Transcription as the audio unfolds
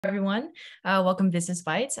Everyone. Welcome Business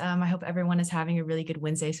Bites. I hope everyone is having a really good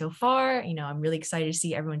Wednesday so far. I'm really excited to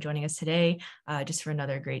see everyone joining us today just for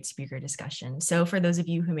another great speaker discussion. So for those of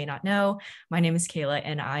you who may not know, my name is Kayla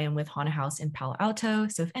and I am with HanaHaus in Palo Alto.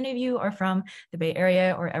 So if any of you are from the Bay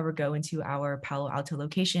Area or ever go into our Palo Alto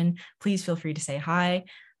location, please feel free to say hi.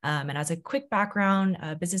 And as a quick background,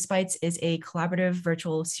 Business Bites is a collaborative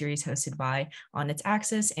virtual series hosted by On Its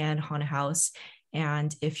Axis and HanaHaus.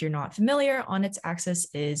 And if you're not familiar, On Its Axis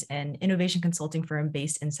is an innovation consulting firm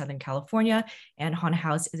based in Southern California, and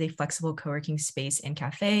HanaHaus is a flexible co-working space and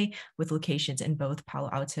cafe with locations in both Palo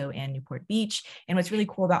Alto and Newport Beach. And what's really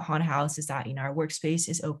cool about HanaHaus is that our workspace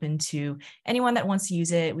is open to anyone that wants to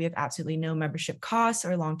use it. We have absolutely no membership costs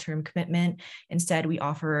or long-term commitment. Instead, we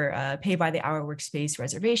offer pay-by-the-hour workspace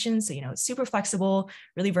reservations. So it's super flexible,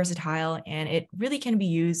 really versatile, and it really can be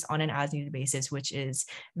used on an as-needed basis, which is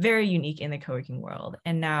very unique in the co-working world.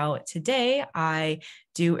 And now today, I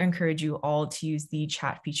do encourage you all to use the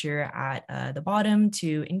chat feature at the bottom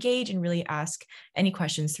to engage and really ask any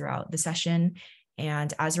questions throughout the session.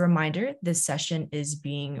 And as a reminder, this session is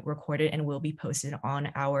being recorded and will be posted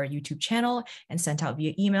on our YouTube channel and sent out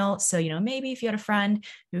via email. So, maybe if you had a friend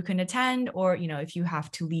who couldn't attend, or, if you have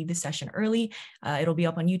to leave the session early, it'll be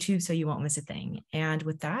up on YouTube so you won't miss a thing. And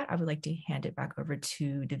with that, I would like to hand it back over to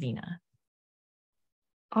Davina.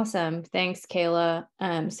 Awesome. Thanks, Kayla.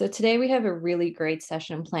 So today we have a really great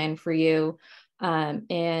session planned for you.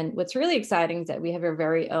 And what's really exciting is that we have our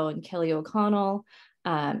very own Kelly O'Connell,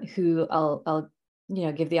 who I'll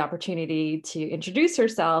give the opportunity to introduce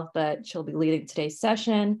herself, but she'll be leading today's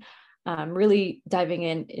session, really diving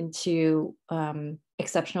into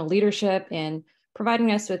exceptional leadership and providing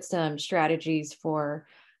us with some strategies for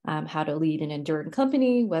how to lead an enduring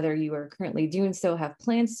company, whether you are currently doing so, have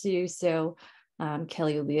plans to do so.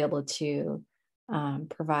 Kelly will be able to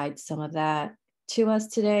provide some of that to us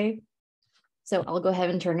today. So I'll go ahead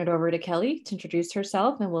and turn it over to Kelly to introduce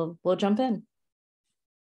herself, and we'll jump in.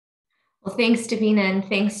 Well, thanks, Davina, and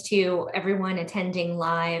thanks to everyone attending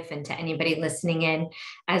live and to anybody listening in.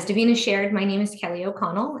 As Davina shared, my name is Kelly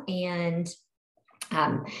O'Connell, and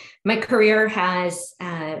my career has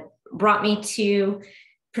brought me to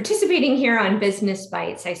participating here on Business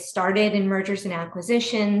Bites. I started in mergers and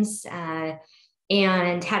acquisitions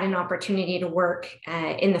and had an opportunity to work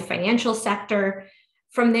in the financial sector.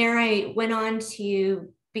 From there, I went on to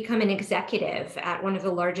become an executive at one of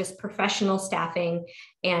the largest professional staffing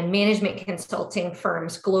and management consulting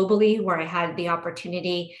firms globally, where I had the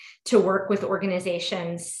opportunity to work with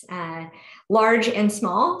organizations large and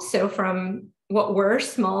small. So from what were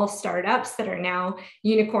small startups that are now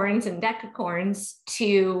unicorns and decacorns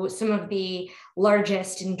to some of the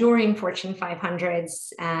largest enduring Fortune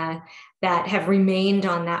 500s that have remained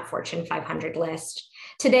on that Fortune 500 list.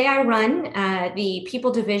 Today, I run the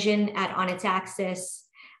people division at On Its Axis.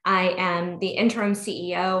 I am the interim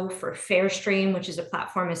CEO for Fairstream, which is a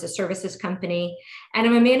platform as a services company, and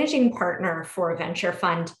I'm a managing partner for a venture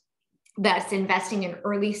fund that's investing in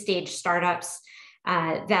early stage startups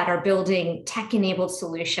that are building tech-enabled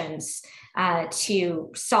solutions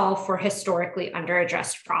to solve for historically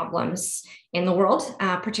underaddressed problems in the world,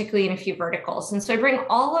 particularly in a few verticals. And so I bring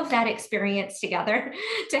all of that experience together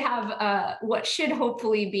to have what should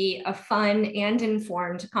hopefully be a fun and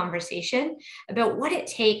informed conversation about what it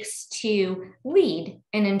takes to lead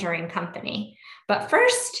an enduring company. But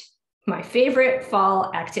first, my favorite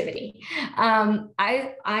fall activity. I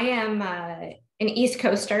am an East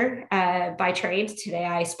Coaster by trade. Today,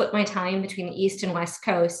 I split my time between the East and West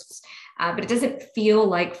Coasts, but it doesn't feel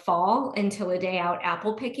like fall until a day out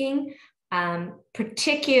apple picking,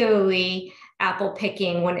 particularly apple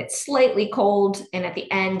picking when it's slightly cold, and at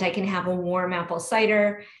the end, I can have a warm apple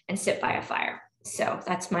cider and sit by a fire. So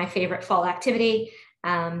that's my favorite fall activity,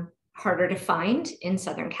 harder to find in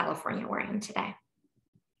Southern California where I am today.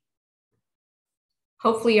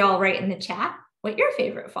 Hopefully you all write in the chat what your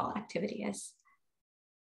favorite fall activity is.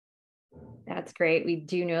 That's great. We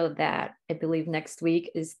do know that I believe next week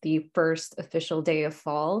is the first official day of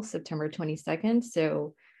fall, September 22nd.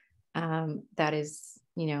 So that is,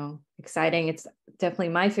 exciting. It's definitely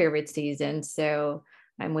my favorite season. So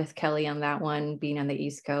I'm with Kelly on that one, being on the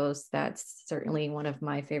East Coast. That's certainly one of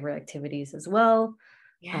my favorite activities as well.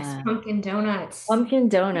 Yes, pumpkin donuts. Pumpkin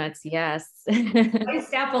donuts, yes.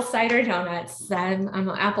 Iced apple cider donuts. I'm an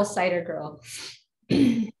apple cider girl.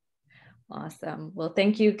 Awesome. Well,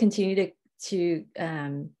 thank you. Continue to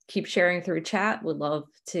keep sharing through chat. Would love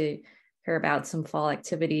to hear about some fall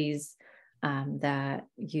activities that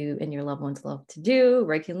you and your loved ones love to do.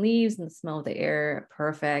 Raking leaves and the smell of the air.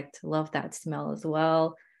 Perfect. Love that smell as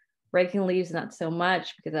well. Raking leaves, not so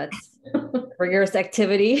much because that's rigorous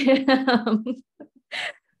activity.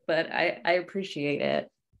 But I appreciate it.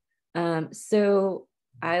 So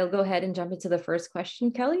I'll go ahead and jump into the first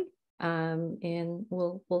question, Kelly, and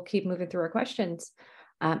we'll keep moving through our questions.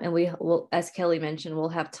 And we will, as Kelly mentioned, we'll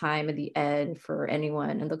have time at the end for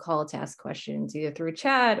anyone in the call to ask questions, either through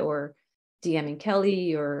chat or DMing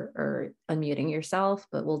Kelly or unmuting yourself,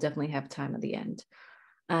 but we'll definitely have time at the end.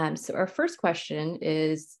 So our first question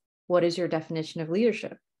is, what is your definition of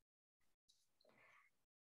leadership?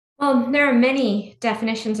 Well, there are many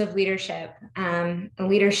definitions of leadership.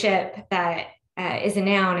 Leadership that is a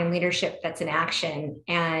noun and leadership that's an action.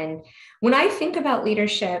 And when I think about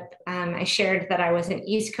leadership, I shared that I was an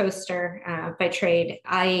East Coaster by trade.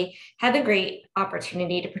 I had the great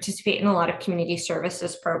opportunity to participate in a lot of community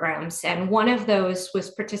services programs. And one of those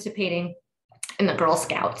was participating in the Girl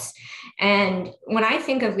Scouts. And when I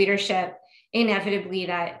think of leadership, inevitably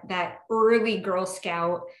that early Girl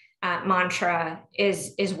Scout mantra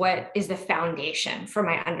is what is the foundation for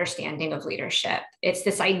my understanding of leadership. It's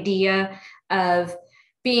this idea of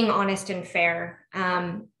being honest and fair,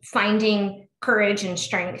 finding courage and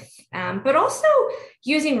strength, but also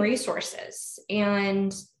using resources.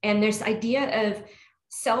 And this idea of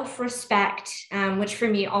self-respect, which for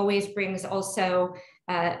me always brings also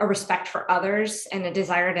a respect for others and a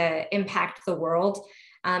desire to impact the world.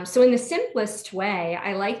 So in the simplest way,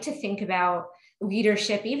 I like to think about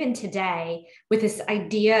leadership even today with this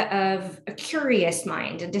idea of a curious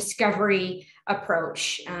mind, a discovery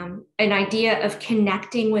approach, an idea of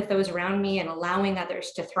connecting with those around me and allowing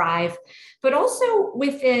others to thrive, but also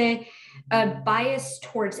with a bias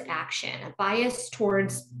towards action, a bias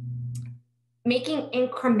towards making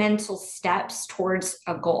incremental steps towards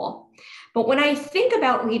a goal. But when I think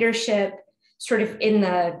about leadership sort of in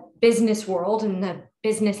the business world and the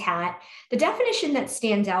business hat, the definition that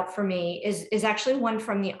stands out for me is actually one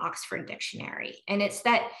from the Oxford Dictionary. And it's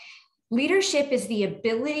that leadership is the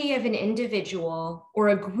ability of an individual or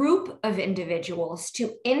a group of individuals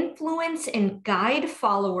to influence and guide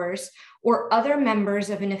followers or other members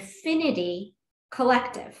of an affinity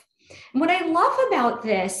collective. And what I love about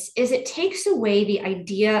this is it takes away the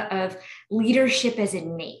idea of leadership as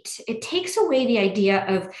innate. It takes away the idea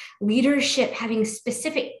of leadership having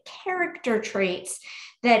specific character traits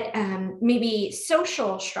that maybe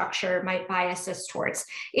social structure might bias us towards.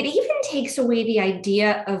 It even takes away the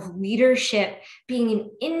idea of leadership being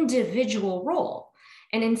an individual role.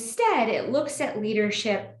 And instead, it looks at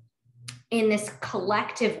leadership in this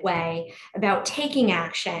collective way about taking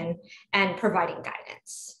action and providing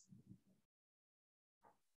guidance.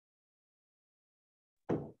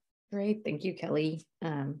 Great. Thank you, Kelly.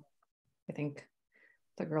 I think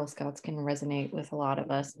the Girl Scouts can resonate with a lot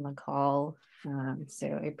of us in the call. So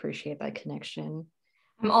I appreciate that connection.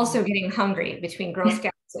 I'm also getting hungry between Girl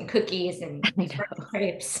Scouts and cookies and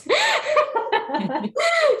crepes.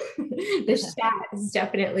 The chat is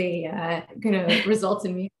definitely going to result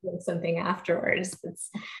in me doing something afterwards. It's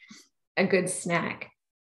a good snack.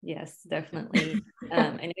 Yes, definitely.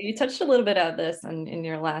 I know you touched a little bit on this in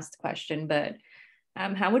your last question, but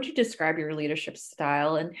how would you describe your leadership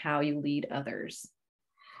style and how you lead others?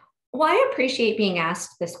 Well, I appreciate being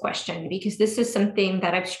asked this question because this is something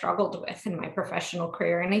that I've struggled with in my professional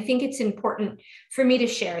career. And I think it's important for me to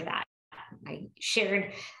share that. I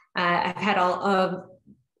shared, I've had a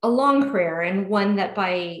long career and one that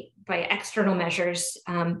by external measures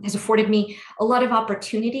has afforded me a lot of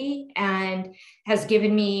opportunity and has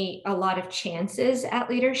given me a lot of chances at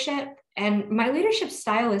leadership. And my leadership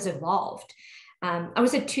style has evolved. I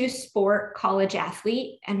was a two-sport college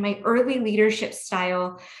athlete, and my early leadership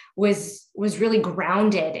style was really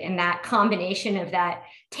grounded in that combination of that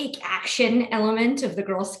take action element of the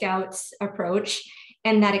Girl Scouts approach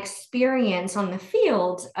and that experience on the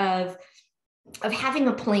field of having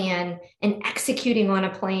a plan and executing on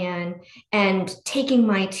a plan and taking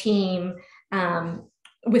my team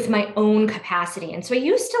with my own capacity. And so I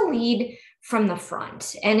used to lead from the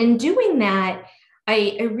front. And in doing that,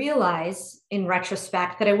 I realized in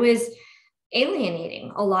retrospect that I was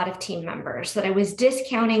alienating a lot of team members, that I was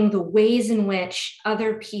discounting the ways in which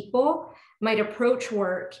other people might approach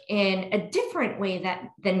work in a different way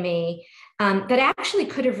than me, that actually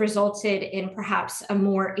could have resulted in perhaps a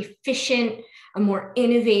more efficient, a more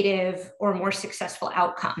innovative, or more successful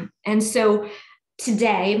outcome. And so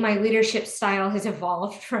today, my leadership style has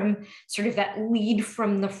evolved from sort of that lead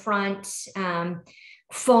from the front,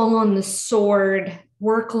 fall on the sword,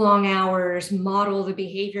 work long hours, model the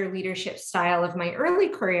behavior leadership style of my early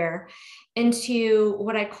career into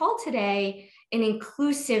what I call today an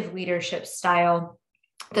inclusive leadership style,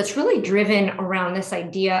 that's really driven around this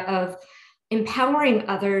idea of empowering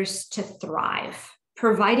others to thrive,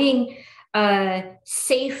 providing a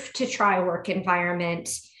safe to try work environment,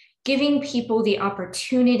 giving people the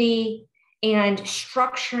opportunity and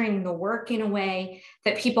structuring the work in a way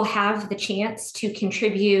that people have the chance to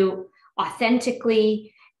contribute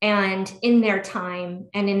authentically and in their time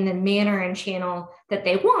and in the manner and channel that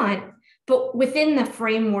they want, but within the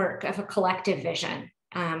framework of a collective vision.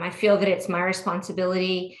 I feel that it's my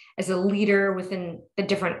responsibility as a leader within the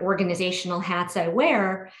different organizational hats I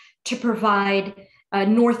wear to provide a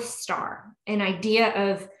North Star, an idea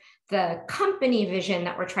of the company vision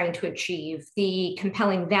that we're trying to achieve, the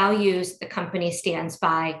compelling values the company stands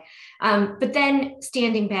by, but then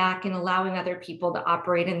standing back and allowing other people to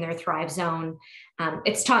operate in their thrive zone.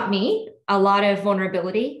 It's taught me a lot of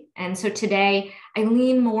vulnerability. And so today I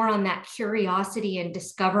lean more on that curiosity and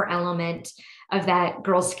discover element of that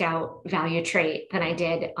Girl Scout value trait than I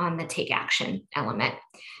did on the take action element.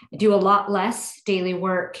 I do a lot less daily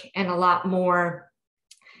work and a lot more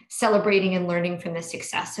celebrating and learning from the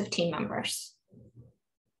success of team members.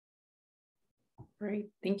 Great,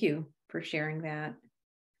 thank you for sharing that.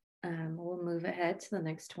 We'll move ahead to the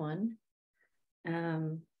next one.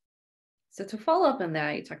 So to follow up on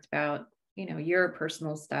that, you talked about, your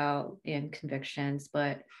personal style and convictions,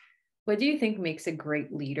 but what do you think makes a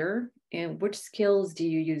great leader, and which skills do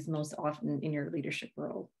you use most often in your leadership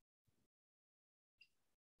role?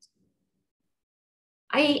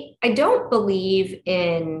 I don't believe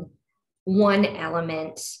in one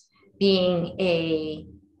element being a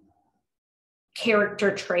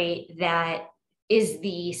character trait that is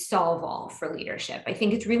the solve all for leadership. I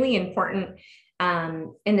think it's really important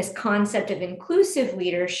in this concept of inclusive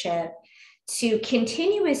leadership to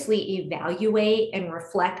continuously evaluate and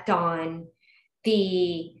reflect on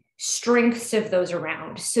the strengths of those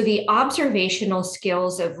around. So the observational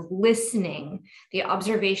skills of listening, the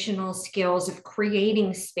observational skills of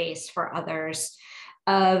creating space for others,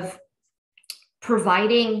 of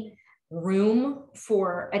providing room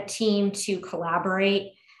for a team to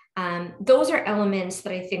collaborate. Those are elements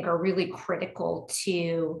that I think are really critical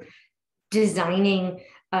to designing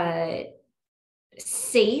a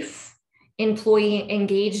safe,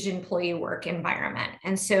 engaged employee work environment.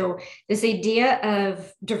 And so this idea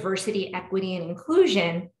of diversity, equity, and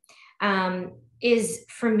inclusion is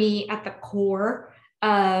for me at the core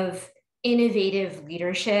of innovative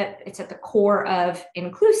leadership. It's at the core of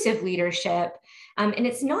inclusive leadership. And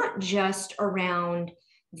it's not just around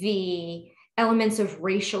the elements of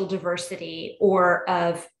racial diversity or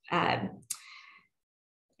of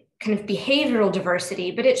kind of behavioral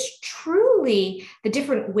diversity, but it's truly the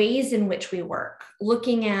different ways in which we work,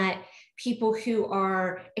 looking at people who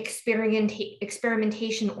are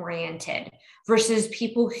experimentation oriented versus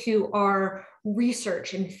people who are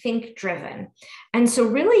research and think driven. And so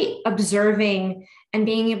really observing and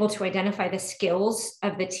being able to identify the skills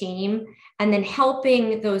of the team and then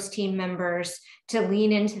helping those team members to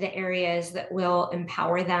lean into the areas that will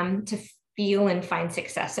empower them to feel and find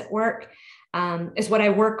success at work is what I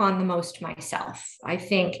work on the most myself. I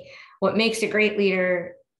think what makes a great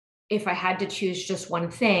leader, if I had to choose just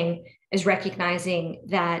one thing, is recognizing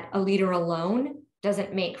that a leader alone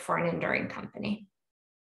doesn't make for an enduring company.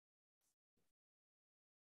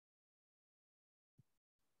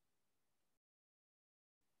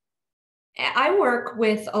 I work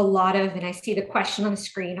with a lot of, and I see the question on the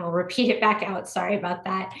screen, I'll repeat it back out, sorry about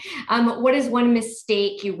that. What is one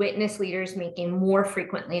mistake you witness leaders making more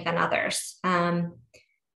frequently than others?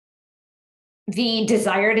 The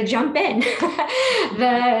desire to jump in,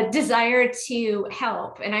 the desire to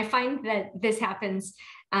help. And I find that this happens,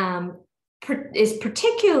 is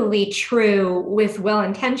particularly true with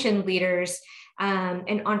well-intentioned leaders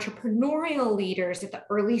and entrepreneurial leaders at the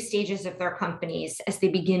early stages of their companies as they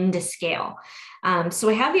begin to scale. So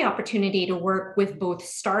I have the opportunity to work with both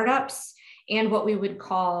startups and what we would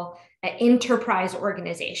call enterprise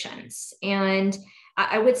organizations. And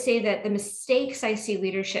I would say that the mistakes I see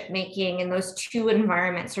leadership making in those two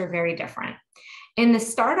environments are very different. In the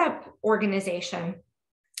startup organization,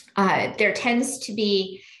 there tends to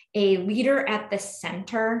be a leader at the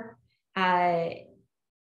center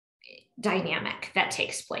dynamic that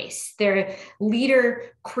takes place. Their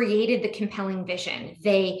leader created the compelling vision.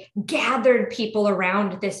 They gathered people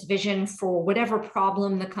around this vision for whatever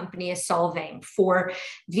problem the company is solving, for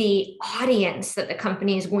the audience that the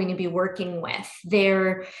company is going to be working with.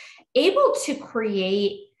 They're able to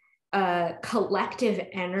create a collective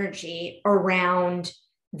energy around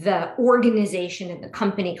the organization and the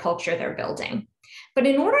company culture they're building. But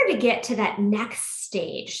in order to get to that next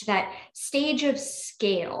stage, that stage of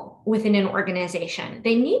scale within an organization,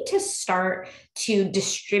 they need to start to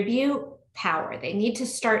distribute power. They need to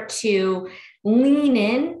start to lean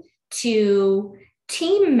in to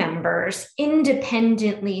team members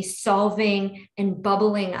independently solving and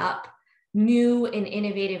bubbling up new and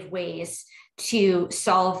innovative ways to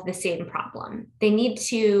solve the same problem. They need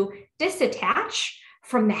to disattach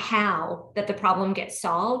from the how that the problem gets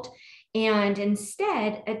solved and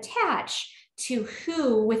instead attach to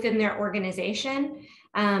who within their organization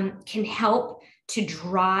can help to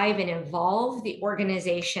drive and evolve the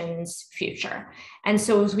organization's future. And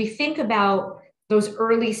so as we think about those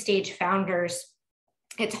early stage founders,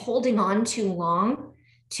 it's holding on too long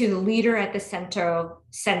to the leader at the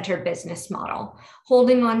center business model,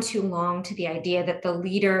 holding on too long to the idea that the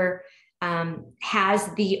leader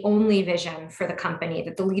has the only vision for the company,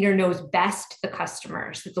 that the leader knows best the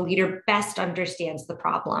customers, that the leader best understands the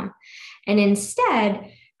problem. And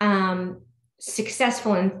instead,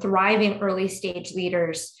 successful and thriving early stage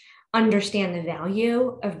leaders understand the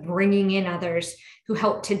value of bringing in others who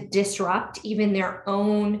help to disrupt even their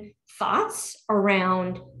own thoughts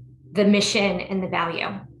around the mission and the value.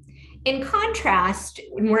 In contrast,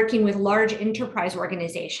 when working with large enterprise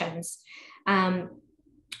organizations,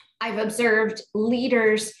 I've observed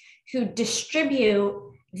leaders who distribute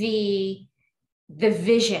the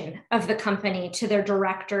vision of the company to their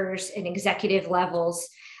directors and executive levels,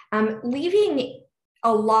 leaving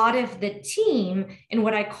a lot of the team in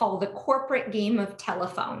what I call the corporate game of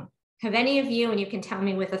telephone. Have any of you, and you can tell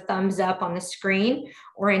me with a thumbs up on the screen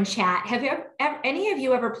or in chat, have any of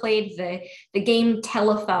you ever played the game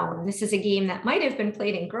telephone? This is a game that might have been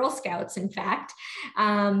played in Girl Scouts, in fact.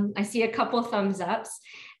 I see a couple thumbs ups.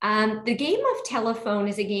 The game of telephone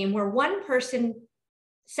is a game where one person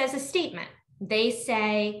says a statement. They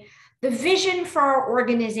say, the vision for our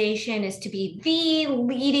organization is to be the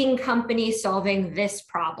leading company solving this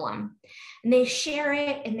problem. And they share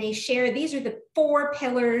it and they share, these are the 4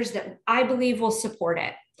 pillars that I believe will support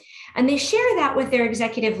it. And they share that with their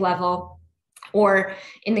executive level, or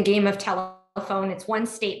in the game of telephone, it's one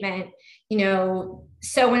statement,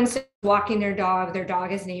 so-and-so walking their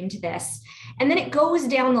dog is named this. And then it goes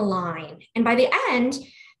down the line. And by the end,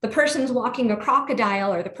 the person's walking a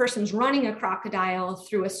crocodile, or the person's running a crocodile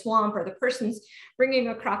through a swamp, or the person's bringing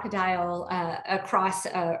a crocodile across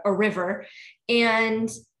a river. And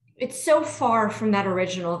it's so far from that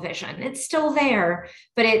original vision. It's still there,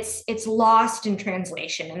 but it's lost in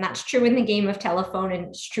translation. And that's true in the game of telephone, and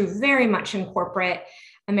it's true very much in corporate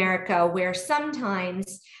America, where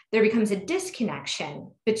sometimes there becomes a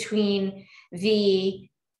disconnection between the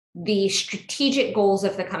strategic goals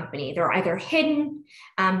of the company. They're either hidden,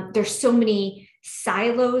 there's so many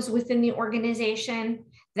silos within the organization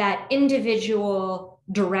that individual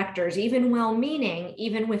directors, even well-meaning,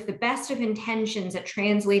 even with the best of intentions at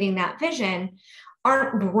translating that vision,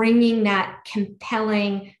 aren't bringing that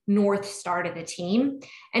compelling North Star to the team.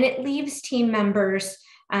 And it leaves team members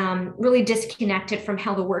really disconnected from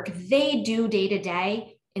how the work they do day to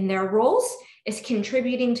day in their roles is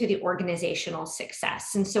contributing to the organizational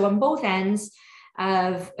success. And so on both ends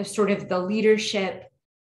of sort of the leadership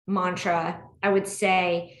mantra, I would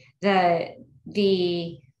say the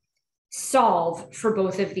solve for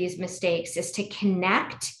both of these mistakes is to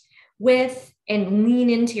connect with and lean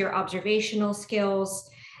into your observational skills,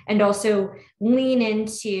 and also lean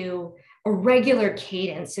into a regular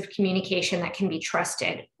cadence of communication that can be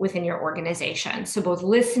trusted within your organization. So both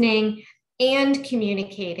listening and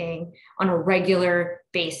communicating on a regular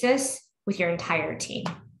basis with your entire team.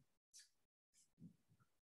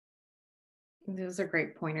 Those are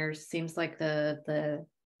great pointers. Seems like the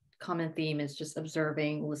common theme is just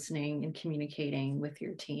observing, listening, and communicating with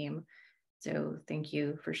your team. So thank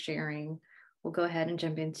you for sharing. We'll go ahead and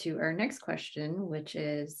jump into our next question, which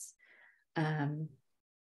is on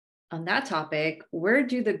that topic, where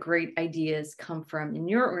do the great ideas come from in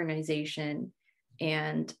your organization?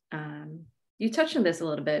 And you touched on this a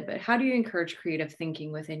little bit, but how do you encourage creative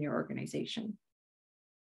thinking within your organization?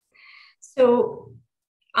 So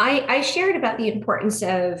I shared about the importance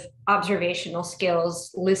of observational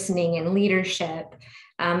skills, listening, and leadership.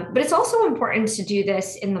 But it's also important to do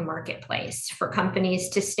this in the marketplace for companies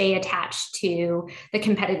to stay attached to the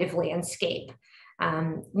competitive landscape.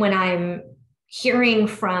 When I'm hearing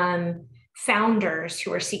from founders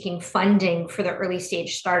who are seeking funding for their early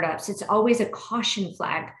stage startups, it's always a caution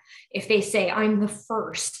flag if they say, I'm the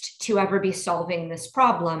first to ever be solving this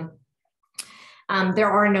problem. There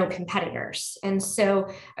are no competitors. And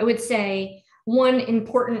so I would say one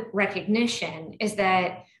important recognition is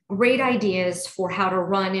that great ideas for how to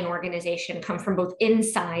run an organization come from both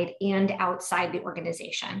inside and outside the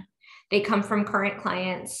organization. They come from current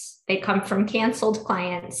clients. They come from canceled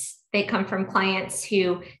clients. They come from clients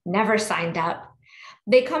who never signed up.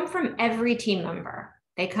 They come from every team member.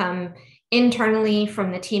 They come internally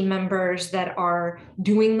from the team members that are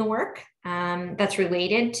doing the work that's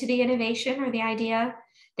related to the innovation or the idea.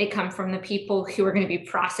 They come from the people who are going to be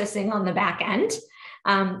processing on the back end,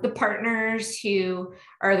 the partners who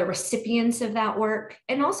are the recipients of that work,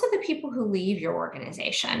 and also the people who leave your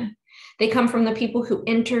organization. They come from the people who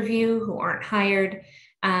interview, who aren't hired.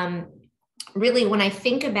 Really, when I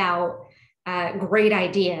think about great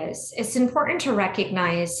ideas, it's important to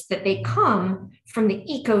recognize that they come from the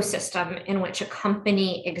ecosystem in which a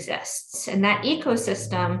company exists. And that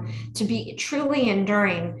ecosystem, to be truly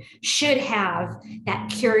enduring, should have that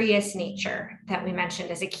curious nature that we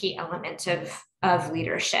mentioned as a key element of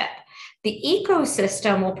leadership. The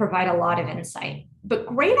ecosystem will provide a lot of insight, but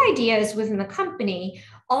great ideas within the company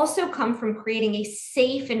also come from creating a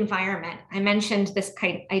safe environment. I mentioned this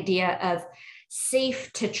idea of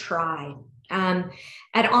safe to try.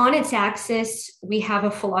 At On Its Axis, we have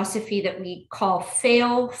a philosophy that we call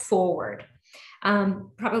fail forward.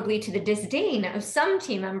 Probably to the disdain of some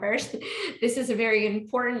team members, this is a very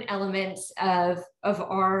important element of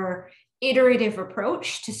our iterative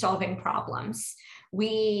approach to solving problems.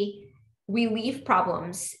 We leave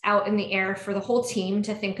problems out in the air for the whole team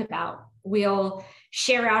to think about. We'll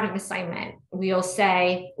share out an assignment. We'll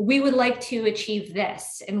say, we would like to achieve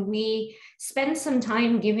this. And we spend some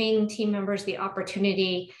time giving team members the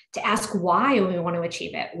opportunity to ask why we want to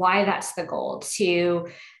achieve it, why that's the goal, to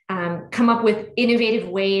come up with innovative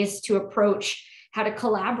ways to approach how to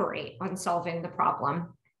collaborate on solving the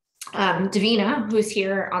problem. Davina, who's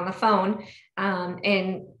here on the phone,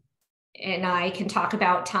 and I can talk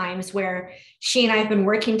about times where she and I have been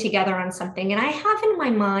working together on something, and I have in my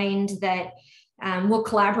mind that we'll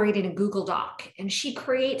collaborate in a Google Doc, and she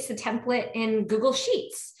creates a template in Google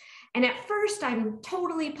Sheets. And at first I'm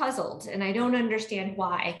totally puzzled and I don't understand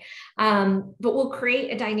why, but we'll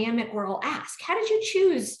create a dynamic where I'll ask, how did you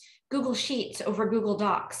choose Google Sheets over Google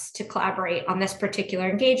Docs to collaborate on this particular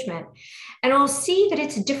engagement? And I'll see that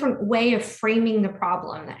it's a different way of framing the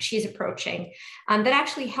problem that she's approaching that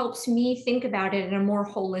actually helps me think about it in a more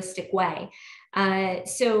holistic way.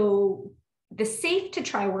 So the safe to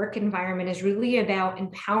try work environment is really about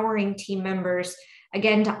empowering team members,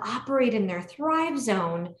 again, to operate in their thrive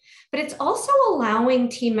zone, but it's also allowing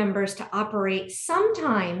team members to operate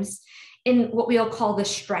sometimes in what we'll call the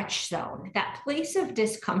stretch zone, that place of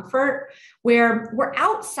discomfort where we're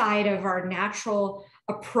outside of our natural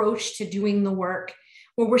approach to doing the work,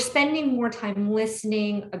 where we're spending more time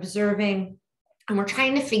listening, observing, and we're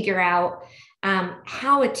trying to figure out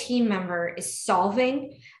how a team member is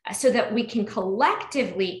solving so that we can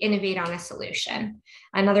collectively innovate on a solution.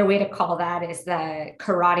 Another way to call that is the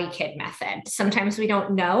Karate Kid method. Sometimes we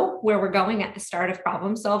don't know where we're going at the start of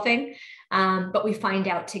problem solving, but we find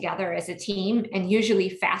out together as a team, and usually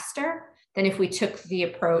faster than if we took the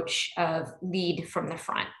approach of lead from the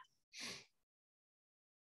front.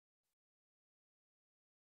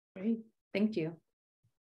 Great, thank you.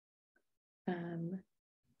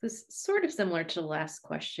 This is sort of similar to the last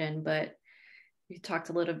question, but you talked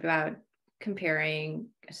a little about comparing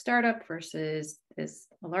a startup versus a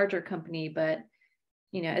larger company. But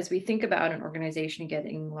as we think about an organization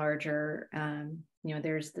getting larger,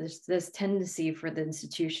 there's this tendency for the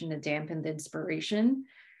institution to dampen the inspiration.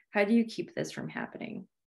 How do you keep this from happening?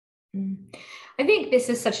 I think this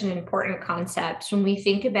is such an important concept when we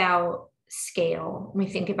think about scale, when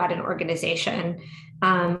we think about an organization.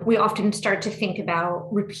 We often start to think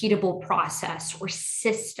about repeatable process or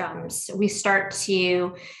systems. We start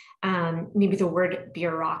to, maybe the word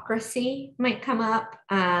bureaucracy might come up,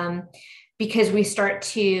 because we start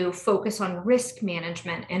to focus on risk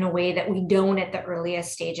management in a way that we don't at the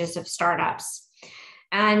earliest stages of startups.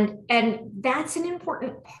 And that's an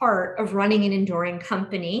important part of running an enduring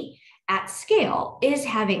company at scale, is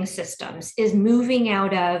having systems, is moving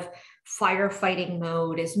out of firefighting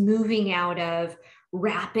mode, is moving out of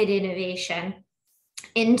rapid innovation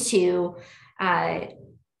into kind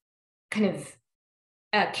of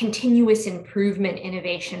a continuous improvement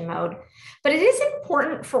innovation mode. But it is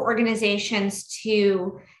important for organizations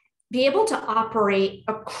to be able to operate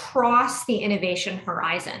across the innovation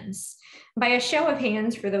horizons. By a show of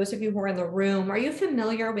hands, for those of you who are in the room, are you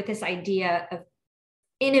familiar with this idea of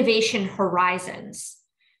innovation horizons?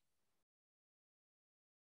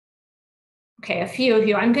 Okay, a few of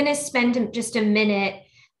you. I'm going to spend just a minute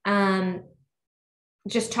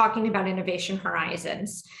just talking about innovation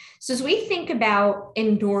horizons. So as we think about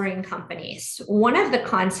enduring companies, one of the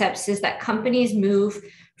concepts is that companies move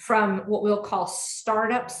from what we'll call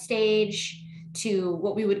startup stage to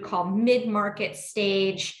what we would call mid-market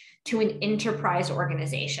stage to an enterprise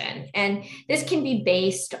organization. And this can be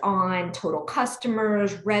based on total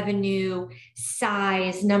customers, revenue,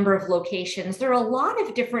 size, number of locations. There are a lot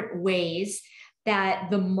of different ways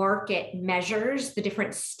that the market measures the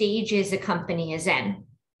different stages a company is in.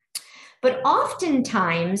 But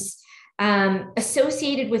oftentimes,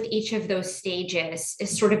 associated with each of those stages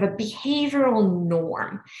is sort of a behavioral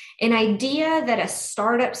norm, an idea that a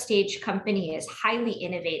startup stage company is highly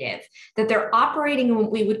innovative, that they're operating in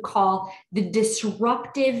what we would call the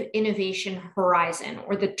disruptive innovation horizon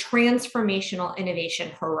or the transformational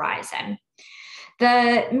innovation horizon.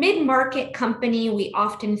 The mid-market company we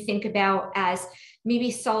often think about as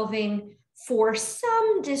maybe solving for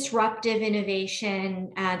some disruptive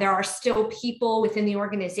innovation. There are still people within the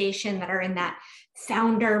organization that are in that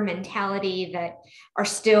founder mentality that are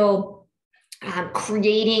still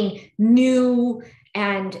creating new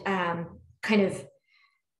and kind of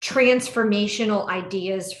transformational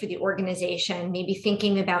ideas for the organization, maybe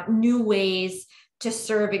thinking about new ways to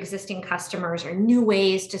serve existing customers or new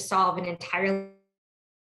ways to solve an entirely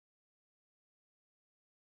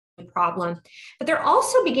problem. But they're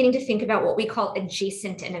also beginning to think about what we call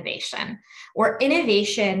adjacent innovation, or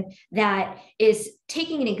innovation that is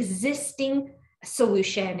taking an existing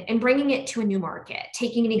solution and bringing it to a new market,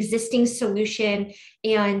 taking an existing solution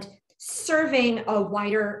and serving a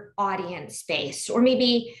wider audience base, or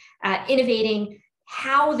maybe innovating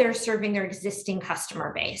how they're serving their existing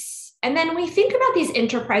customer base. And then we think about these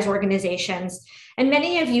enterprise organizations, and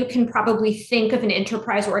many of you can probably think of an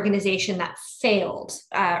enterprise organization that failed.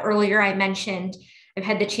 Earlier, I mentioned I've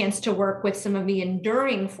had the chance to work with some of the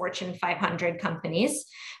enduring Fortune 500 companies.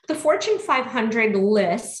 The Fortune 500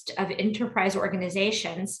 list of enterprise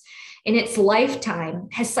organizations in its lifetime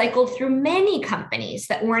has cycled through many companies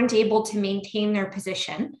that weren't able to maintain their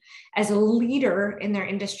position as a leader in their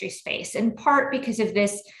industry space, in part because of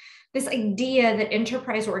this idea that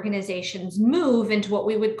enterprise organizations move into what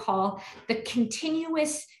we would call the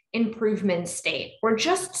continuous improvement state, or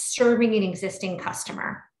just serving an existing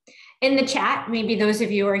customer. In the chat, maybe those of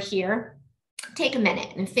you who are here, take a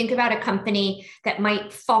minute and think about a company that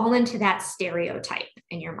might fall into that stereotype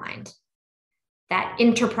in your mind. That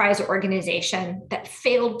enterprise organization that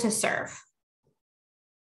failed to serve.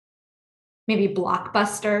 Maybe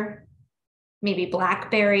Blockbuster, maybe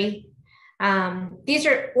BlackBerry. These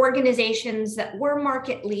are organizations that were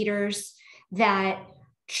market leaders that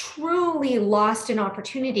truly lost an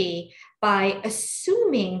opportunity by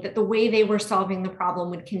assuming that the way they were solving the problem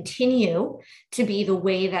would continue to be the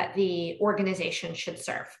way that the organization should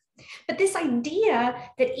serve. But this idea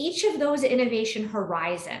that each of those innovation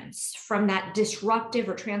horizons, from that disruptive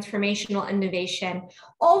or transformational innovation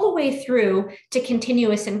all the way through to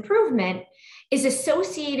continuous improvement, is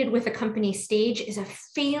associated with a company stage is a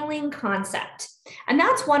failing concept. And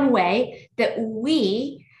that's one way that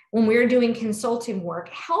we, when we're doing consulting work,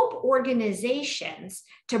 help organizations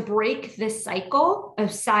to break this cycle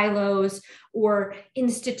of silos or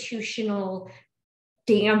institutional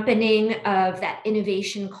dampening of that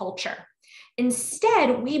innovation culture.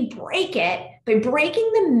 Instead, we break it by breaking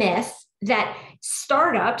the myth that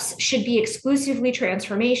startups should be exclusively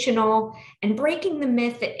transformational, and breaking the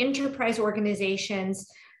myth that enterprise organizations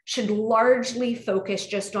should largely focus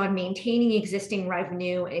just on maintaining existing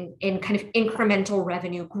revenue and kind of incremental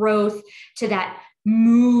revenue growth to that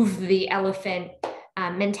move the elephant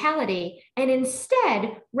mentality, and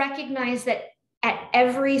instead recognize that at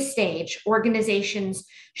every stage, organizations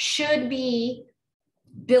should be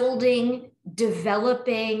building,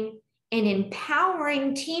 developing, and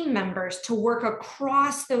empowering team members to work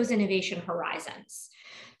across those innovation horizons,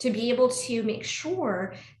 to be able to make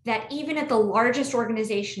sure that even at the largest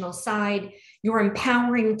organizational side, you're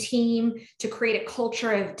empowering team to create a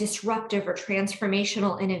culture of disruptive or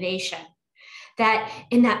transformational innovation. That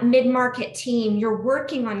in that mid-market team, you're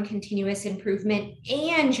working on continuous improvement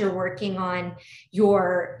and you're working on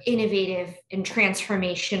your innovative and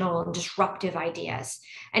transformational and disruptive ideas.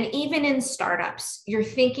 And even in startups, you're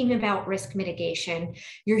thinking about risk mitigation.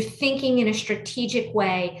 You're thinking in a strategic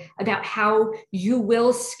way about how you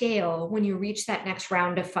will scale when you reach that next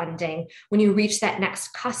round of funding, when you reach that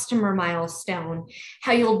next customer milestone,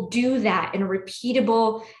 how you'll do that in a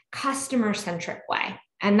repeatable, customer-centric way.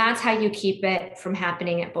 And that's how you keep it from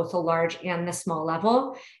happening at both the large and the small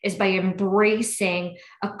level, is by embracing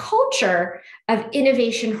a culture of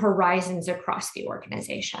innovation horizons across the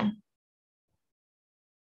organization.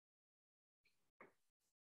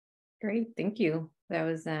 Great, thank you. That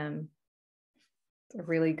was a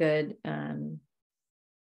really good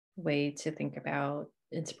way to think about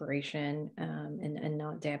inspiration and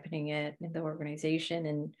not dampening it in the organization,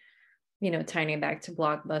 and tying it back to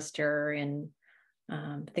Blockbuster and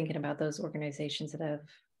thinking about those organizations that have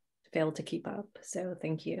failed to keep up. So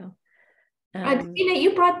thank you.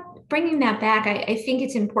 You bringing that back. I think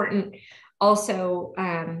it's important also.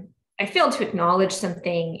 I failed to acknowledge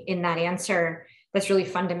something in that answer that's really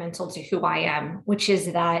fundamental to who I am, which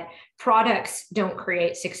is that products don't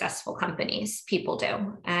create successful companies. People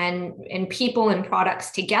do. And people and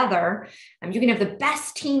products together, you can have the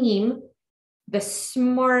best team, the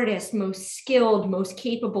smartest, most skilled, most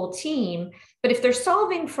capable team, but if they're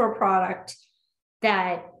solving for a product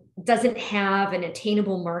that doesn't have an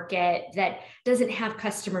attainable market, that doesn't have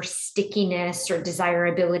customer stickiness or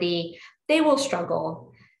desirability, they will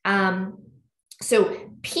struggle. So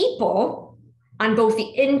people on both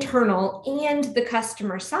the internal and the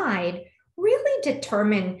customer side really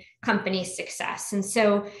determine company success. And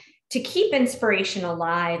so to keep inspiration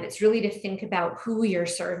alive, it's really to think about who you're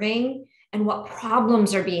serving and what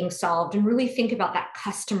problems are being solved, and really think about that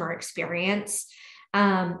customer experience,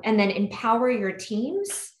 and then empower your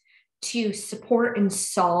teams to support and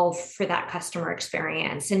solve for that customer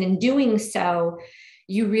experience. And in doing so,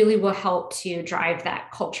 you really will help to drive that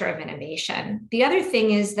culture of innovation. The other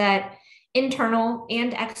thing is that internal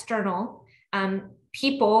and external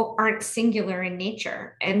people aren't singular in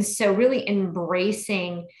nature. And so really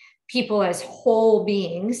embracing people as whole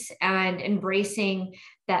beings and embracing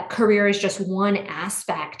that career is just one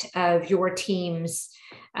aspect of your team's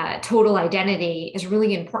total identity is a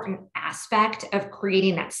really important aspect of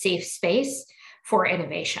creating that safe space for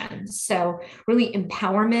innovation. So really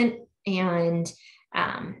empowerment and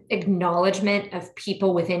acknowledgement of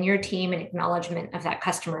people within your team and acknowledgement of that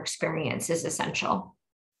customer experience is essential.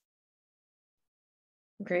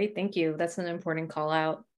 Great, thank you. That's an important call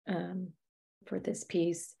out for this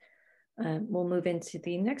piece. We'll move into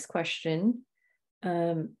the next question.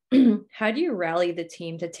 How do you rally the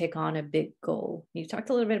team to take on a big goal? You talked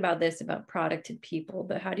a little bit about this, about product and people,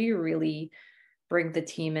 but how do you really bring the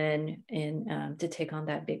team in and to take on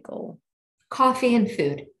that big goal? Coffee and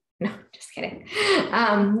food. No, just kidding.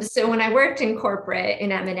 So when I worked in corporate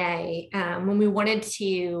in M&A, when we wanted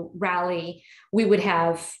to rally, we would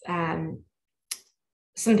have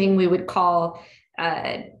something we would call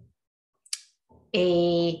a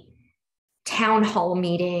town hall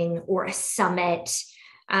meeting or a summit.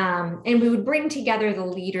 And we would bring together the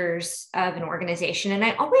leaders of an organization. And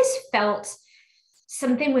I always felt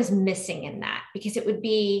something was missing in that, because it would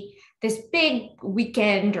be this big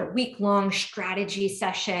weekend or week-long strategy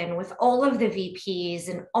session with all of the VPs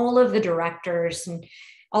and all of the directors and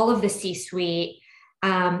all of the C-suite.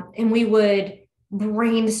 And we would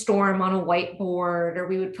brainstorm on a whiteboard, or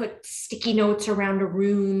we would put sticky notes around a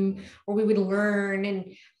room, or we would learn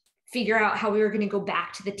and figure out how we were going to go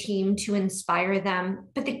back to the team to inspire them.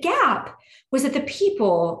 But the gap was that the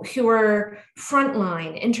people who were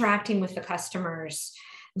frontline interacting with the customers,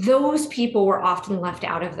 those people were often left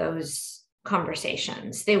out of those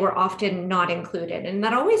conversations. They were often not included. And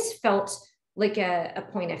that always felt like a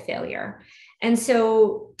point of failure. And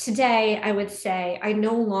so today I would say I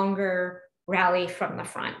no longer rally from the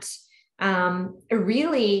front. I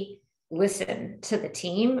really listen to the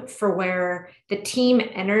team for where the team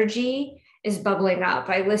energy is bubbling up.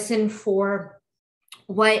 I listen for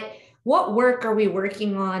what work are we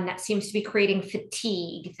working on that seems to be creating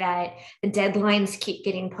fatigue, that the deadlines keep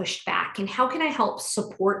getting pushed back, and how can I help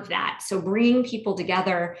support that? So bringing people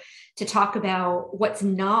together to talk about what's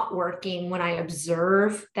not working when I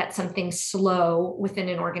observe that something's slow within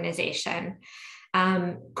an organization,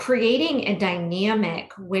 creating a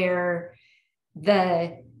dynamic where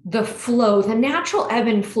the flow, the natural ebb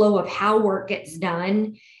and flow of how work gets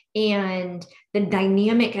done, and the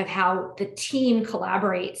dynamic of how the team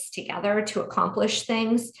collaborates together to accomplish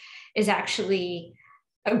things is actually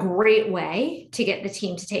a great way to get the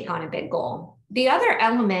team to take on a big goal. The other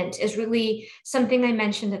element is really something I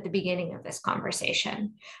mentioned at the beginning of this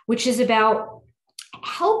conversation, which is about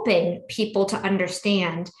helping people to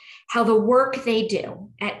understand how the work they do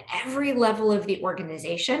at every level of the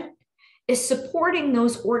organization is supporting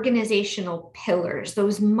those organizational pillars,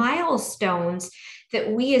 those milestones that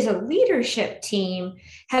we as a leadership team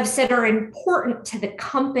have said are important to the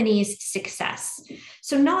company's success.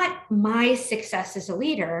 So not my success as a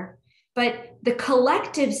leader, but the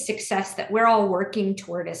collective success that we're all working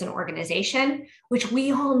toward as an organization, which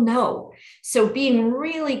we all know. So being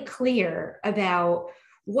really clear about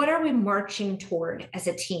what are we marching toward as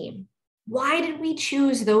a team? Why did we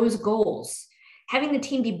choose those goals? Having the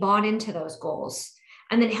team be bought into those goals,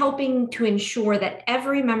 and then helping to ensure that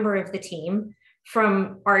every member of the team,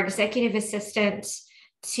 from our executive assistant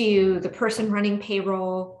to the person running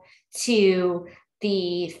payroll to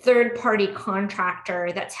the third-party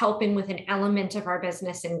contractor that's helping with an element of our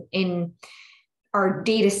business in our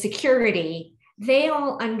data security, they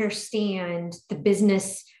all understand the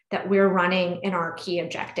business that we're running and our key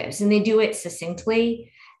objectives, and they do it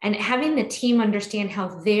succinctly. And having the team understand how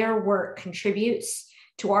their work contributes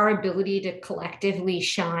to our ability to collectively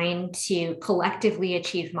shine, to collectively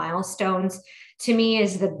achieve milestones, to me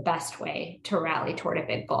is the best way to rally toward a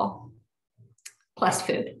big goal. Plus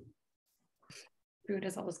food. Food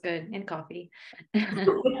is always good, and coffee.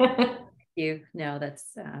 You know,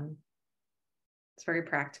 that's it's very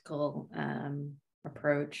practical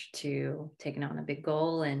approach to taking on a big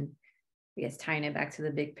goal, and I guess tying it back to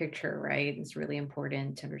the big picture, right? It's really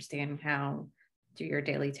important to understand how do your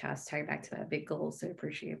daily tasks tie back to that big goal. So I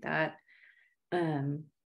appreciate that.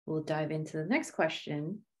 We'll dive into the next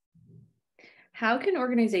question. How can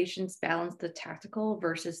organizations balance the tactical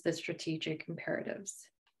versus the strategic imperatives?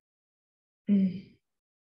 I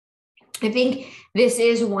think this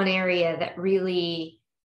is one area that really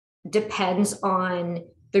depends on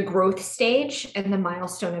the growth stage and the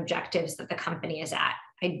milestone objectives that the company is at.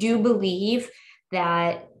 I do believe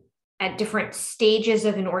that at different stages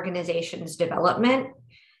of an organization's development,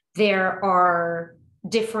 there are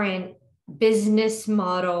different business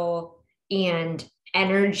model and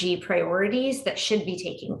energy priorities that should be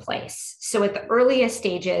taking place. So at the earliest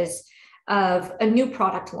stages of a new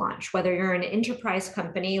product launch, whether you're an enterprise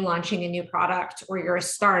company launching a new product or you're a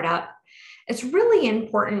startup, it's really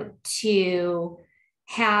important to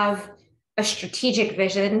have a strategic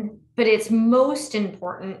vision, but it's most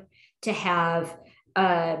important to have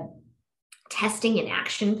a testing and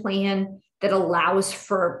action plan that allows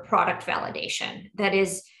for product validation that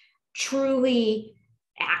is truly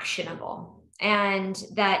actionable and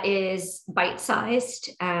that is bite-sized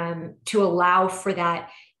to allow for that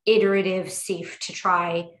iterative, safe to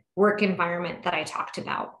try work environment that I talked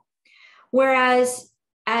about. Whereas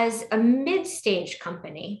as a mid-stage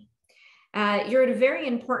company, you're at a very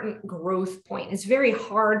important growth point. It's very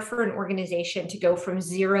hard for an organization to go from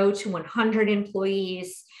 0 to 100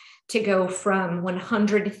 employees, to go from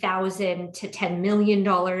 100,000 to $10 million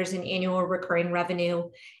in annual recurring revenue,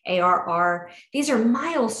 ARR. These are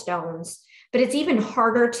milestones, but it's even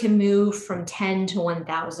harder to move from 10 to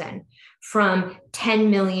 1,000, from 10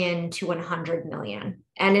 million to 100 million.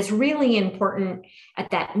 And it's really important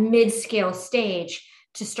at that mid-scale stage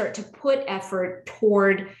to start to put effort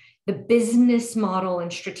toward the business model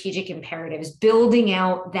and strategic imperatives, building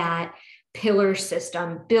out that pillar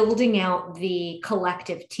system, building out the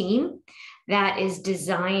collective team that is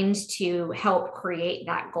designed to help create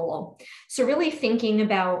that goal. So really thinking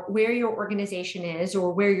about where your organization is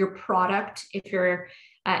or where your product, if you're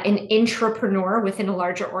an intrapreneur within a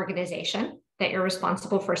larger organization that you're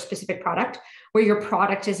responsible for a specific product, where your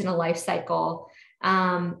product is in a life cycle,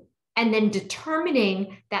 and then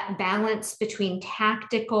determining that balance between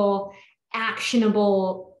tactical,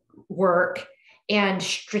 actionable work and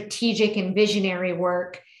strategic and visionary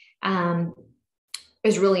work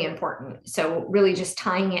is really important. So really just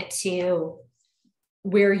tying it to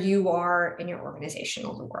where you are in your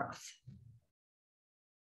organizational growth.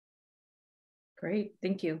 Great,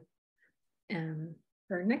 thank you.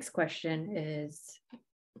 Our next question is,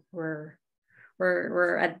 we're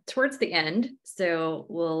towards the end, so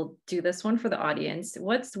we'll do this one for the audience.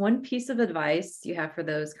 What's one piece of advice you have for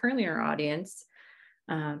those currently in our audience,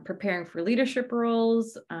 preparing for leadership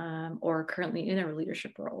roles or currently in a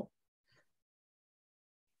leadership role?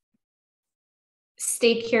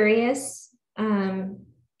 Stay curious,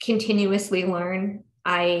 continuously learn.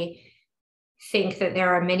 I think that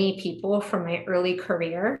there are many people from my early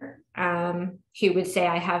career who would say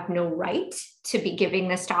I have no right to be giving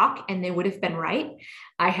this talk, and they would have been right.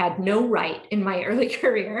 I had no right in my early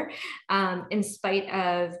career, in spite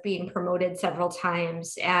of being promoted several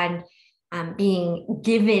times and being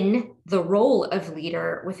given the role of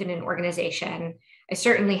leader within an organization. I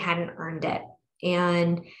certainly hadn't earned it.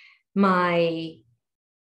 And my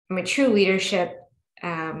true leadership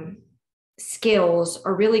skills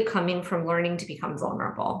are really coming from learning to become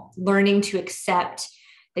vulnerable, learning to accept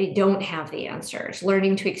they don't have the answers,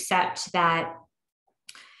 learning to accept that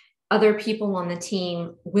other people on the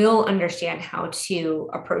team will understand how to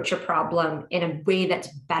approach a problem in a way that's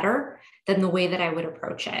better than the way that I would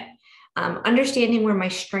approach it. Understanding where my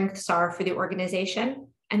strengths are for the organization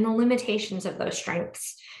and the limitations of those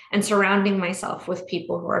strengths, and surrounding myself with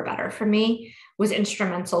people who are better for me was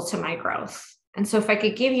instrumental to my growth. And so if I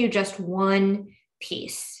could give you just one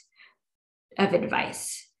piece, of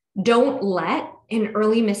advice. Don't let an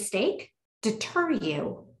early mistake deter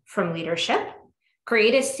you from leadership.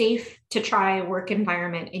 Create a safe to try work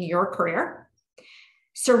environment in your career.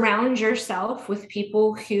 Surround yourself with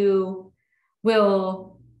people who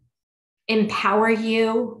will empower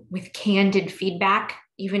you with candid feedback,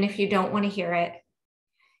 even if you don't want to hear it.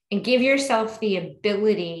 And give yourself the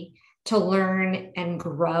ability to learn and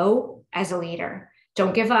grow as a leader.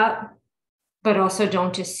 Don't give up, but also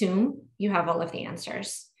don't assume you have all of the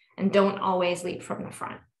answers. And don't always lead from the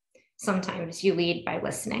front. Sometimes you lead by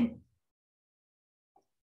listening.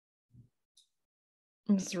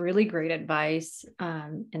 It's really great advice.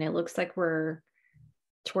 And it looks like we're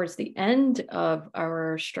towards the end of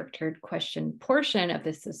our structured question portion of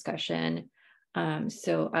this discussion.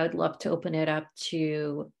 So I would love to open it up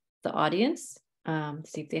to the audience,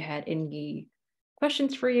 see if they had any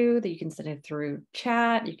questions for you that you can send it through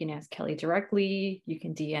chat. You can ask Kelly directly. You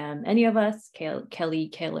can DM any of us,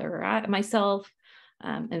 Kelly, Kayla, or myself,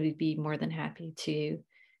 and we'd be more than happy to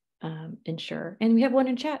ensure. And we have one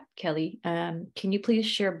in chat, Kelly. Can you please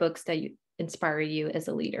share books that inspire you as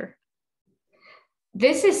a leader?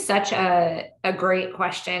 This is such a great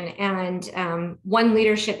question. And one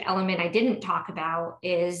leadership element I didn't talk about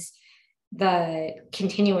is the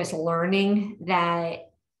continuous learning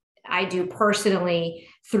that I do personally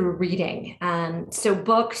through reading. So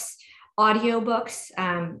books, audiobooks,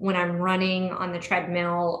 when I'm running on the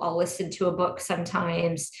treadmill, I'll listen to a book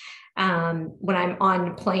sometimes. When I'm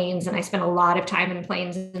on planes, and I spent a lot of time in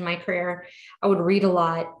planes in my career, I would read a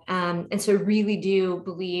lot. And so I really do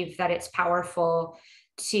believe that it's powerful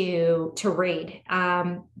to read.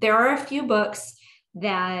 There are a few books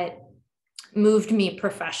that moved me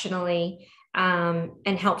professionally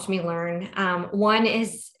and helped me learn. One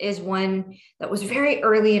is one that was very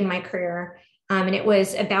early in my career, and it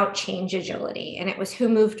was about change agility, and it was Who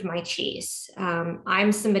Moved My Cheese.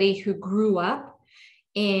 I'm somebody who grew up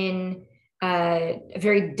in a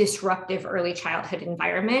very disruptive early childhood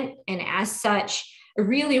environment, and as such, I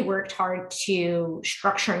really worked hard to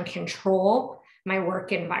structure and control my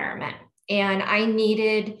work environment. And I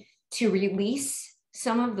needed to release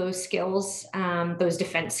some of those skills, those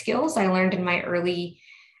defense skills I learned in my early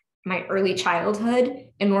childhood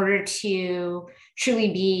in order to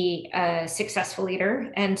truly be a successful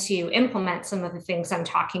leader and to implement some of the things I'm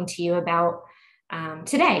talking to you about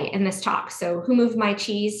today in this talk. So Who Moved My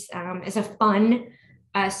Cheese is a fun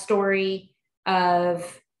story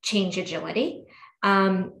of change agility.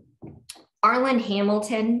 Arlen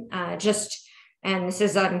Hamilton and this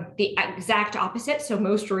is the exact opposite. So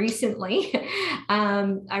most recently,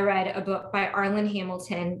 I read a book by Arlen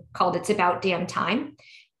Hamilton called It's About Damn Time.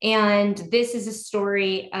 And this is a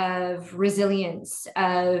story of resilience,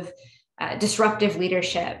 of disruptive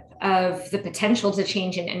leadership, of the potential to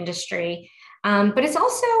change an industry. But it's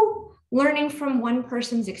also learning from one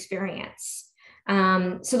person's experience.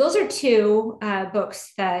 So those are two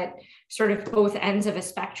books that sort of both ends of a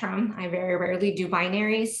spectrum. I very rarely do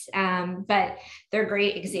binaries, but they're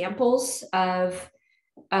great examples of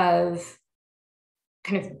kind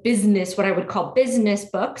of business, what I would call business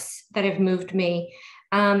books that have moved me.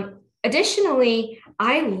 Additionally,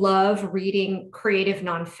 I love reading creative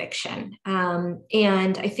nonfiction.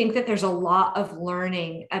 And I think that there's a lot of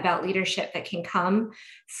learning about leadership that can come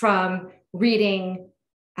from reading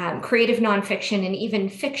creative nonfiction and even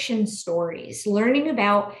fiction stories, learning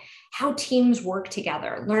about how teams work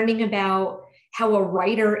together, learning about how a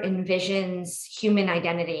writer envisions human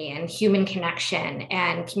identity and human connection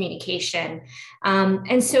and communication.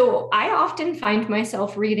 And so I often find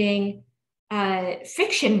myself reading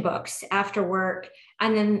fiction books after work,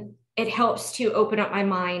 and then it helps to open up my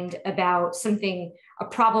mind about a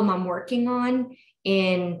problem I'm working on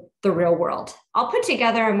in the real world. I'll put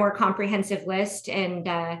together a more comprehensive list and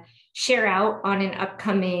share out on an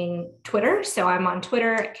upcoming Twitter. So I'm on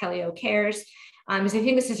Twitter at Kelly O Cares. So I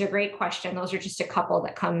think this is a great question. Those are just a couple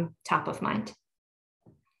that come top of mind.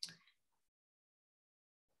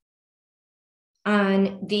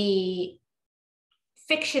 On the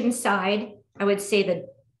fiction side, I would say that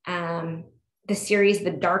the series,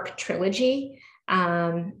 The Dark Trilogy,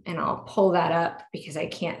 and I'll pull that up because I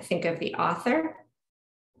can't think of the author.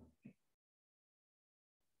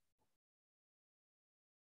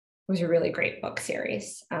 It was a really great book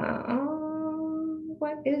series.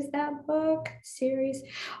 What is that book series?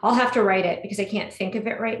 I'll have to write it because I can't think of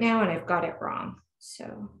it right now and I've got it wrong.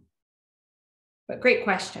 So, but great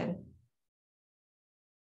question.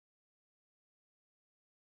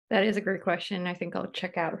 That is a great question. I think I'll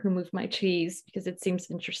check out Who Moved My Cheese because it seems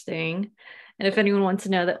interesting. And if anyone wants to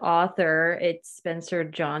know the author, it's Spencer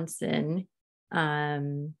Johnson.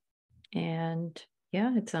 And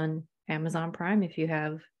yeah, it's on Amazon Prime. If you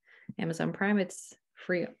have Amazon Prime, it's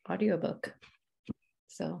free audiobook.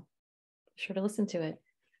 So sure to listen to it.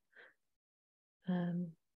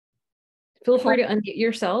 Feel free to unmute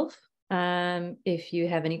yourself. If you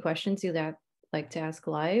have any questions you'd like to ask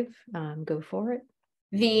live, go for it.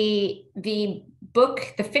 The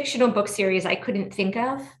book, the fictional book series I couldn't think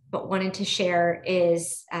of, but wanted to share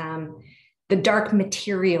is the Dark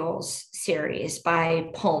Materials series by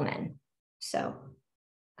Pullman. So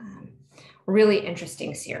really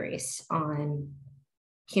interesting series on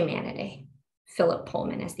humanity. Philip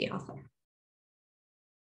Pullman is the author.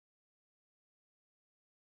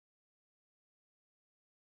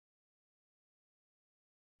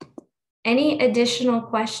 Any additional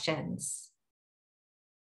questions?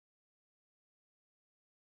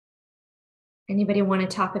 Anybody want to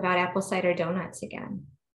talk about apple cider donuts again?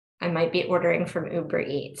 I might be ordering from Uber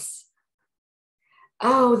Eats.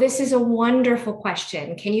 Oh, this is a wonderful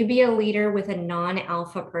question. Can you be a leader with a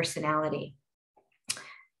non-alpha personality?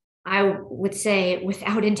 I would say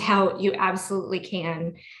without a doubt, you absolutely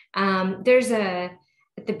can. At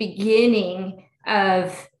the beginning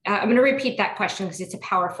of, I'm going to repeat that question because it's a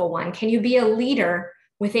powerful one. Can you be a leader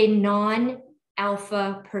with a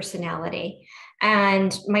non-alpha personality?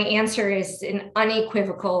 And my answer is an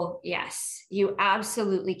unequivocal yes, you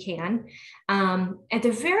absolutely can. At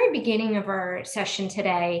the very beginning of our session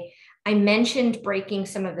today, I mentioned breaking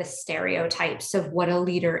some of the stereotypes of what a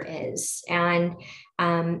leader is. And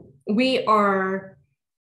we are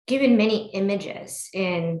given many images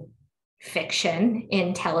in fiction,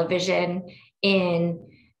 in television, in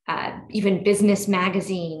even business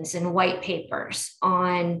magazines and white papers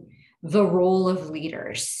on the role of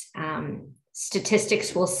leaders.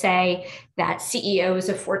 Statistics will say that CEOs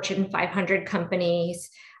of Fortune 500 companies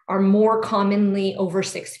are more commonly over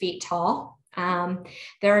 6 feet tall.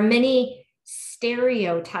 There are many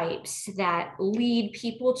stereotypes that lead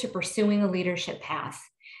people to pursuing a leadership path.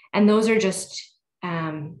 And those are just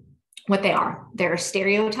what they are. There are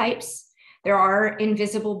stereotypes. There are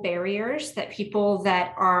invisible barriers that people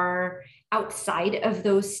that are outside of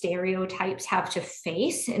those stereotypes have to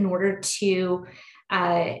face in order to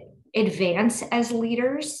advance as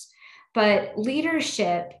leaders. But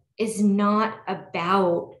leadership is not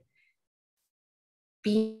about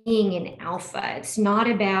being an alpha. It's not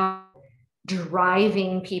about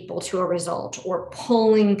driving people to a result or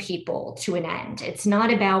pulling people to an end. It's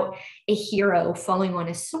not about a hero falling on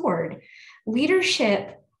a sword.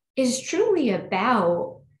 Leadership is truly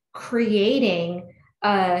about creating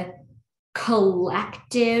a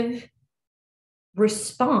collective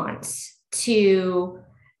response to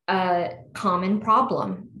a common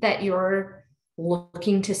problem that you're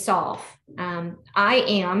looking to solve. I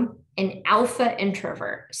am an alpha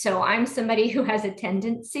introvert. So I'm somebody who has a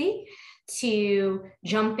tendency to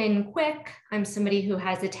jump in quick. I'm somebody who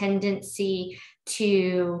has a tendency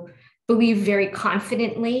to believe very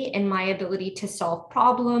confidently in my ability to solve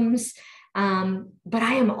problems. But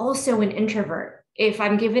I am also an introvert. If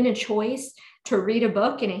I'm given a choice to read a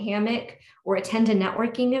book in a hammock or attend a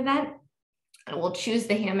networking event, I will choose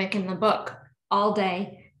the hammock and the book all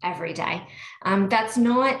day, every day. That's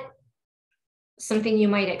not something you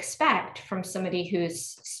might expect from somebody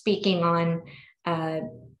who's speaking on a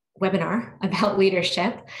webinar about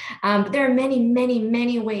leadership. But there are many, many,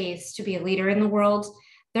 many ways to be a leader in the world.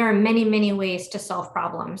 There are many, many ways to solve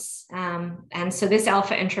problems. And so this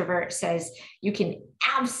alpha introvert says you can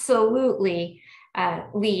absolutely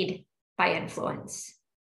lead by influence.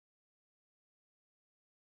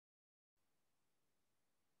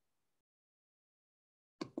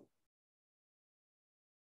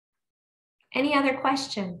 Any other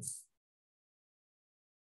questions?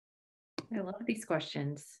 I love these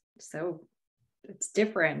questions. So it's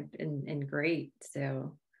different and great.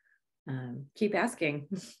 So keep asking.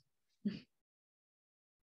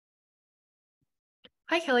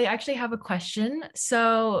 Hi, Kelly. I actually have a question.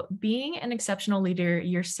 So being an exceptional leader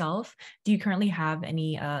yourself, do you currently have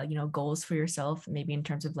any, goals for yourself, maybe in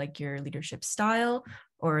terms of like your leadership style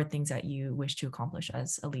or things that you wish to accomplish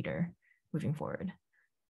as a leader moving forward?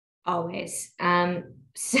 Always.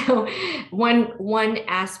 So one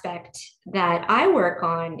aspect that I work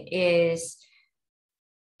on is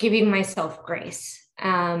giving myself grace.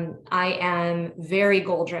 I am very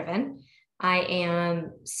goal driven. I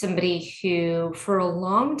am somebody who for a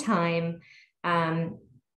long time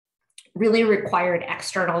really required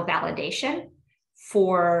external validation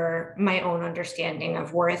for my own understanding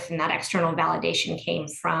of worth. And that external validation came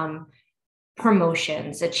from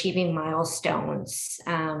promotions, achieving milestones,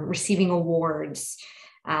 receiving awards,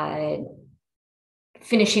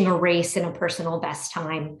 finishing a race in a personal best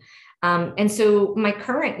time. And so my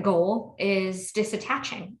current goal is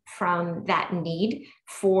disattaching from that need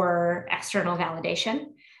for external validation,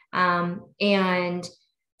 and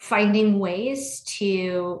finding ways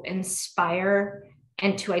to inspire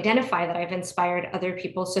and to identify that I've inspired other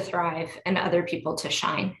people to thrive and other people to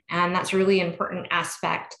shine. And that's a really important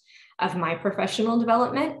aspect of my professional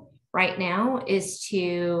development right now, is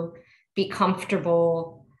to be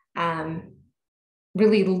comfortable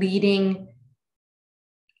really leading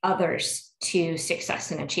others to success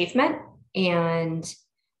and achievement, and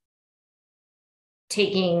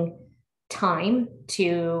taking time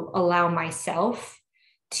to allow myself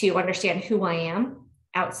to understand who I am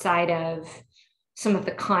outside of some of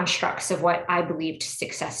the constructs of what I believed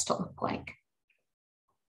success to look like.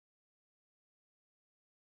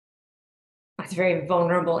 That's a very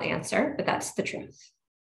vulnerable answer, but that's the truth.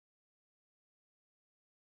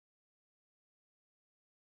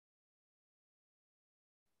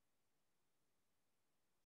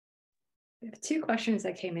 We have 2 questions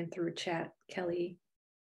that came in through chat, Kelly.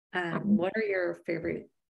 What are your favorite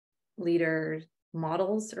leader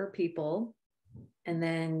models or people? And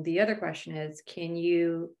then the other question is, can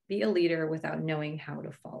you be a leader without knowing how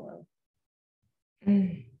to follow?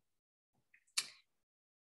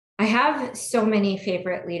 I have so many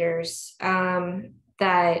favorite leaders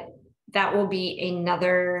that will be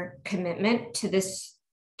another commitment to this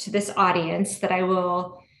audience that I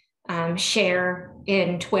will share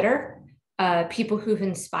in Twitter. People who've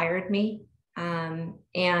inspired me,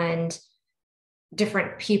 and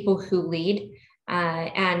different people who lead.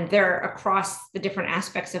 And they're across the different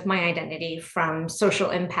aspects of my identity, from social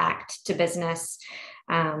impact to business,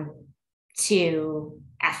 to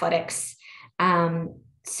athletics.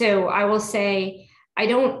 So I will say, I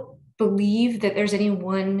don't believe that there's any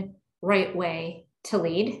one right way to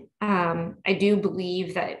lead. I do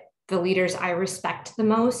believe that the leaders I respect the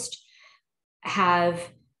most have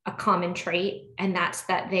a common trait, and that's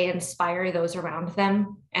that they inspire those around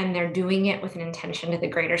them, and they're doing it with an intention to the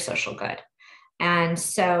greater social good. And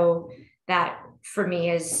so that, for me,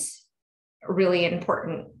 is a really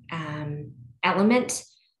important element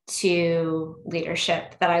to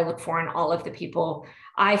leadership that I look for in all of the people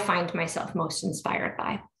I find myself most inspired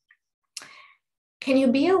by. Can you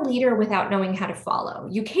be a leader without knowing how to follow?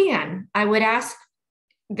 You can. I would ask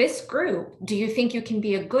this group, do you think you can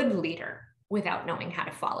be a good leader without knowing how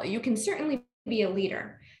to follow? You can certainly be a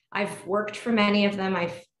leader. I've worked for many of them.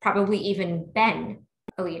 I've probably even been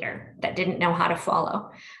a leader that didn't know how to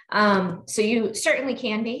follow. So you certainly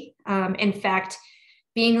can be. In fact,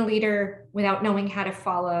 being a leader without knowing how to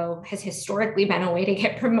follow has historically been a way to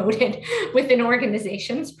get promoted within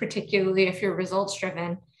organizations, particularly if you're results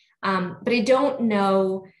driven. But I don't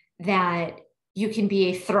know that you can be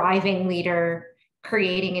a thriving leader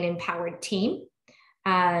creating an empowered team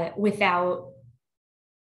without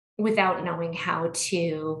knowing how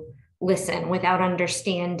to listen, without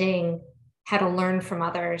understanding how to learn from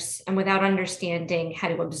others, and without understanding how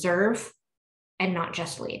to observe and not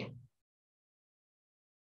just lead.